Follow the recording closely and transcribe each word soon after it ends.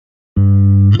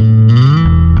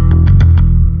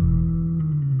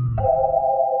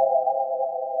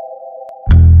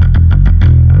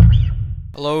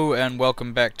and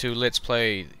welcome back to Let's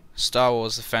Play Star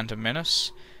Wars The Phantom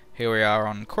Menace. Here we are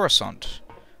on Coruscant,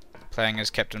 playing as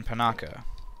Captain Panaka,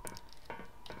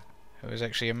 who is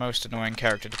actually a most annoying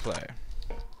character to play.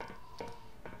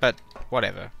 But,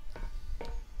 whatever.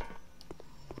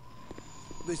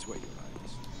 This way, Your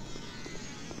Highness.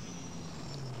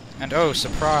 And oh,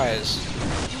 surprise!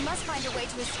 You must find a way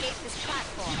to escape this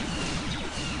platform.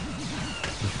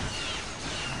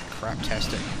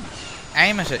 Craptastic.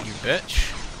 Aim at it, you bitch!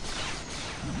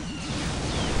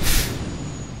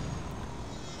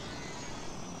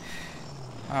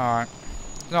 Alright.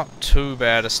 Not too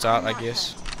bad a start, I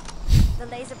guess. The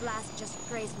laser blast just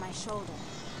grazed my shoulder.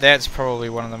 That's probably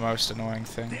one of the most annoying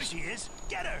things. There she is.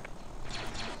 Get her.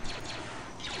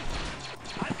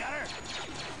 I've got her.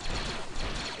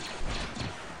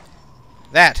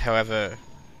 That, however,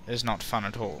 is not fun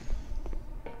at all.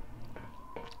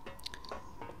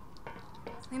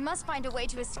 We must find a way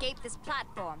to escape this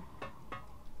platform.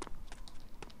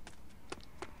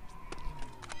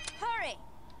 Hurry!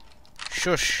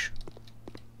 Shush!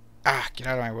 Ah, get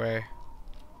out of my way.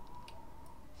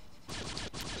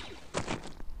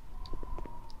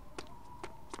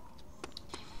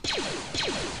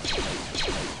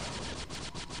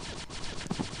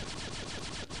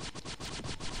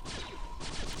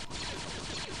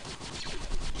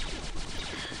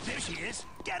 There she is.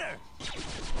 Get her.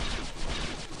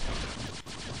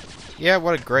 Yeah,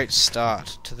 what a great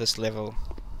start to this level.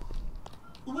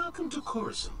 Welcome to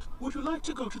Coruscant. Would you like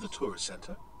to go to the tourist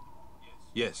center?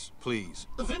 Yes, please.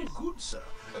 Very good, sir.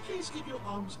 Please keep your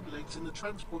arms and legs in the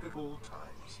transport at all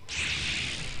times.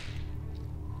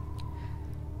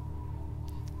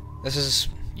 This is,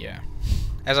 yeah.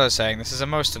 As I was saying, this is a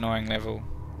most annoying level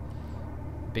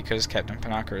because Captain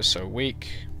Panaka is so weak,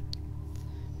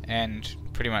 and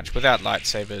pretty much without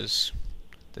lightsabers,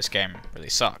 this game really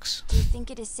sucks. Do you think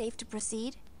it is safe to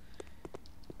proceed?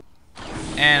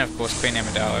 And of course Queen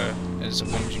Amidala is a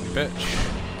whinging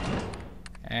bitch,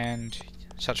 and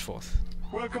such forth.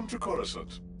 Welcome to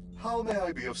Coruscant. How may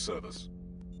I be of service?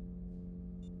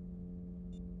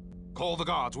 Call the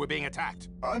guards. We're being attacked.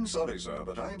 I'm sorry, sir,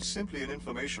 but I'm simply an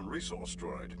information resource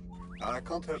droid. I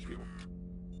can't help you.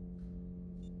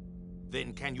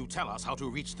 Then can you tell us how to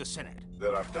reach the Senate?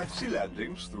 There are taxi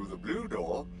landings through the blue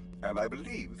door, and I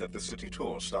believe that the city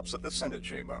tour stops at the Senate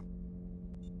chamber.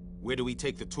 Where do we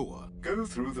take the tour? Go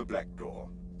through the black door.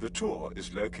 The tour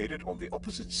is located on the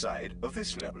opposite side of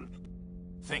this level.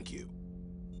 Thank you.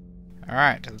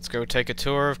 Alright, let's go take a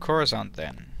tour of Coruscant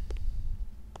then.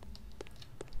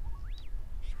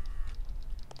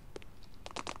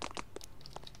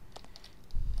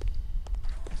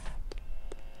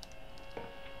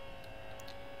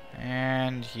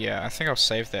 And yeah, I think I'll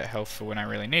save that health for when I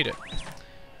really need it.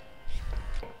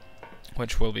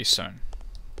 Which will be soon.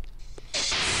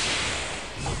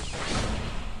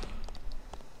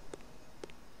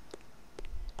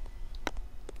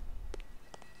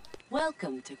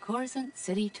 Welcome to Coruscant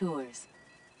City Tours.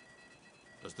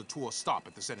 Does the tour stop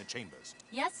at the Senate chambers?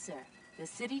 Yes, sir. The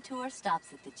city tour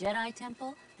stops at the Jedi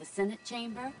Temple, the Senate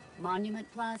Chamber,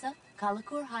 Monument Plaza,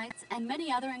 Kalakur Heights, and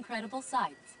many other incredible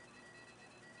sights.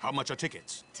 How much are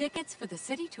tickets? Tickets for the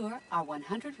city tour are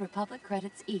 100 Republic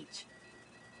credits each.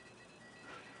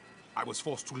 I was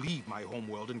forced to leave my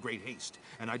homeworld in great haste,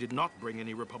 and I did not bring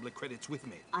any Republic credits with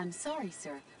me. I'm sorry,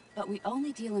 sir, but we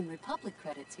only deal in Republic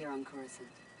credits here on Coruscant.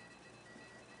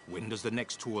 When does the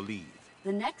next tour leave?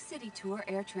 The next city tour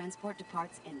air transport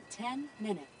departs in 10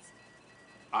 minutes.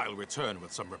 I'll return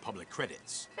with some Republic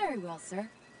credits. Very well, sir.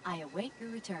 I await your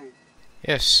return.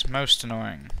 Yes, most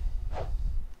annoying.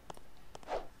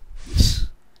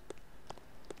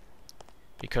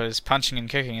 Because punching and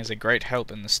kicking is a great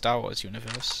help in the Star Wars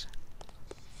universe.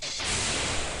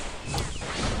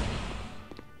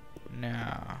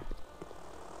 Now,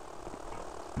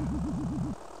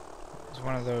 there's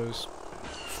one of those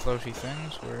floaty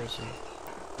things. Where is he?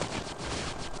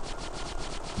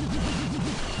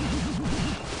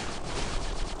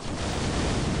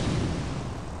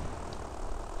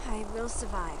 I will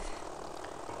survive.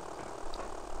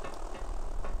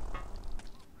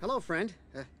 Hello, friend.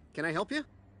 Can I help you?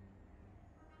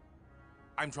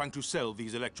 I'm trying to sell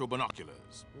these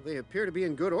electro-binoculars. Well, they appear to be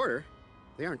in good order.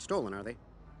 They aren't stolen, are they?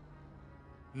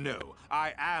 No,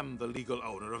 I am the legal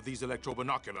owner of these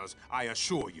electro-binoculars, I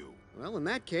assure you. Well, in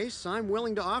that case, I'm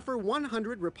willing to offer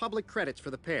 100 Republic credits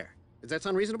for the pair. Does that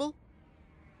sound reasonable?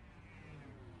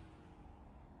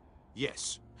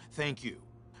 Yes, thank you.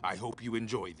 I hope you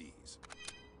enjoy these.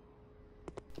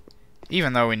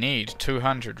 Even though we need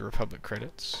 200 Republic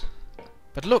credits.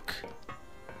 But look!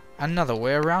 Another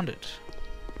way around it.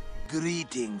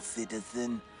 Greetings,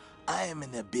 citizen. I am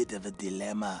in a bit of a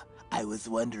dilemma. I was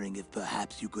wondering if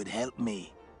perhaps you could help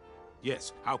me.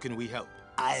 Yes, how can we help?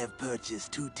 I have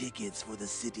purchased 2 tickets for the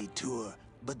city tour,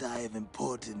 but I have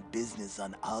important business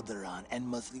on Alderaan and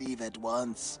must leave at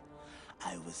once.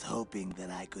 I was hoping that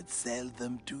I could sell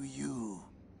them to you.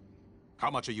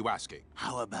 How much are you asking?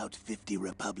 How about 50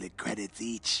 Republic credits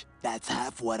each? That's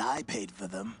half what I paid for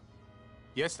them.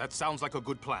 Yes, that sounds like a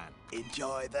good plan.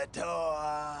 Enjoy the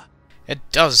tour! It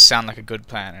does sound like a good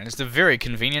plan, and it's a very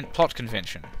convenient plot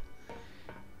convention.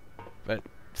 But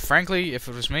frankly, if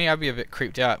it was me, I'd be a bit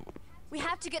creeped out We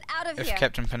have to get out of if here.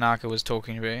 Captain Panaka was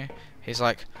talking to me. He's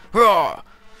like, "Hurrah!"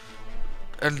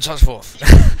 and so forth.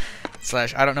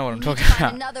 Slash, I don't know what I'm We need talking to find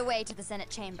about. another way to the Senate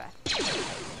chamber.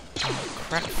 Oh,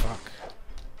 crap, fuck.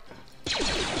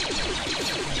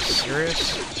 Are you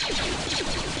serious?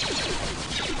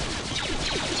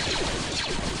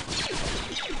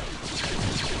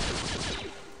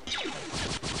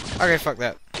 Okay, fuck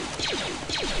that.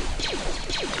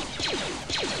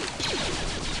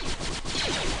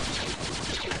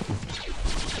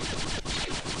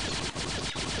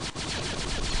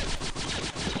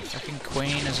 Fucking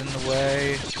Queen is in the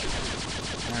way.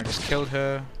 And I just killed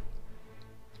her.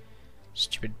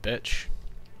 Stupid bitch.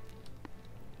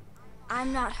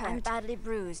 I'm not hurt. I'm badly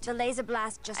bruised. The laser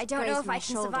blast just I don't know if I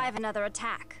can survive another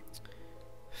attack.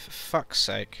 For fuck's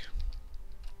sake.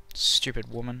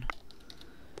 Stupid woman.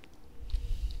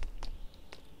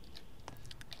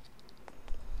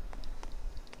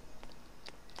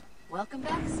 Welcome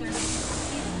back, sir.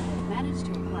 You've managed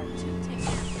to acquire 2 tickets.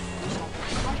 We shall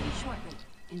call you shortly.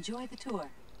 Enjoy the tour.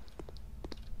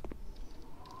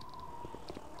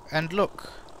 And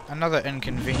look, another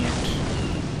inconvenient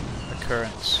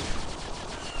occurrence.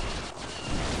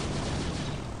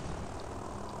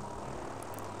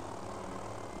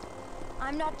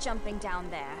 I'm not jumping down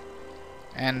there.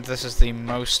 And this is the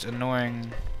most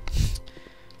annoying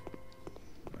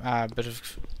bit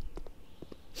of...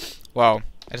 Well,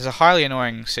 it is a highly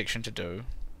annoying section to do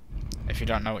if you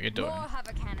don't know what you're doing. More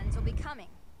hover cannons will be coming.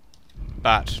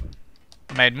 But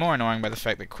made more annoying by the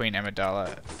fact that Queen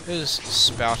Amidala is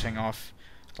spouting off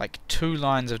like 2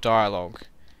 lines of dialogue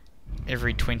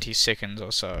every 20 seconds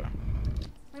or so.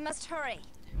 We must hurry.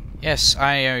 Yes,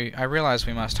 I realize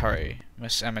we must hurry,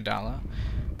 Miss Amidala,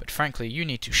 but frankly, you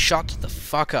need to shut the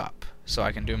fuck up so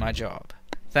I can do my job.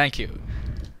 Thank you.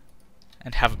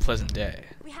 And have a pleasant day.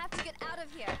 We have to get out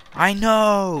of here. I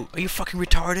know! Are you fucking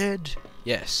retarded?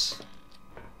 Yes.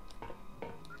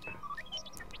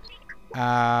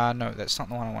 No, that's not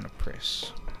the one I want to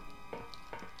press.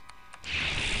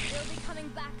 We'll be coming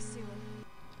back soon.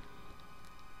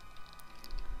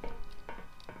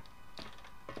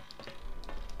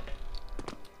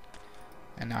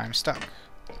 And now I'm stuck.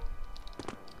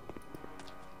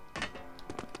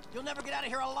 You'll never get out of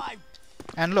here alive!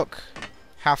 And look,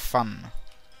 how fun.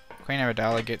 Queen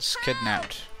Amidala gets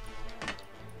kidnapped.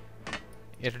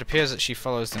 Yet it appears that she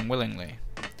follows them willingly.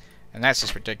 And that's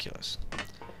just ridiculous.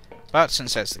 But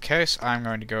since that's the case, I'm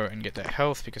going to go and get that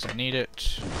health because I need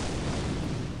it.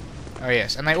 Oh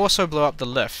yes, and they also blow up the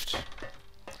lift,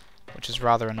 which is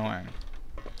rather annoying.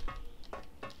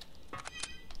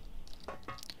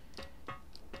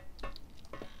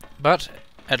 But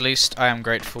at least I am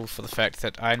grateful for the fact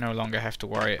that I no longer have to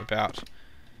worry about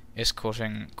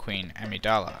escorting Queen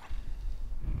Amidala.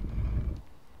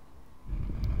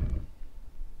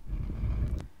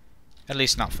 At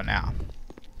least not for now.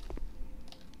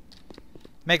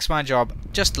 Makes my job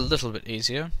just a little bit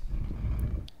easier,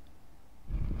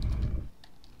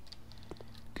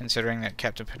 considering that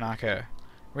Captain Panaka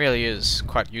really is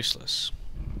quite useless.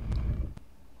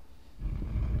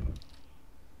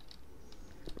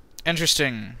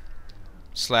 Interesting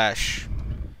slash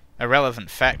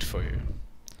irrelevant fact for you.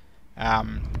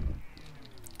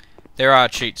 There are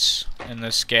cheats in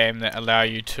this game that allow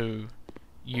you to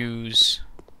use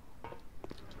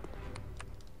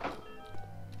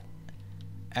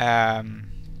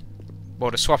well,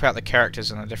 to swap out the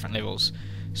characters in the different levels,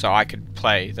 so I could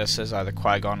play this as either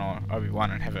Qui-Gon or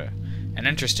Obi-Wan and have an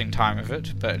interesting time of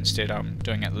it, but instead I'm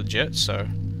doing it legit, so...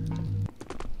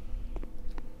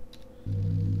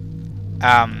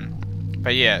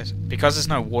 but yeah, because there's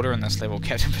no water in this level,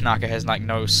 Captain Panaka has like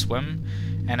no swim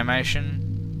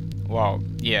animation. Well,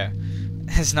 yeah,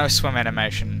 there's no swim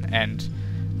animation, and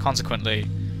consequently,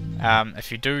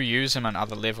 if you do use him on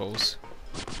other levels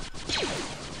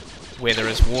where there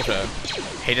is water,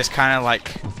 he just kind of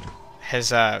like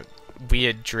his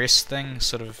weird dress thing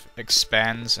sort of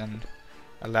expands and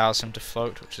allows him to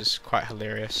float, which is quite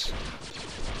hilarious.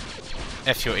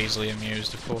 If you're easily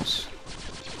amused, of course.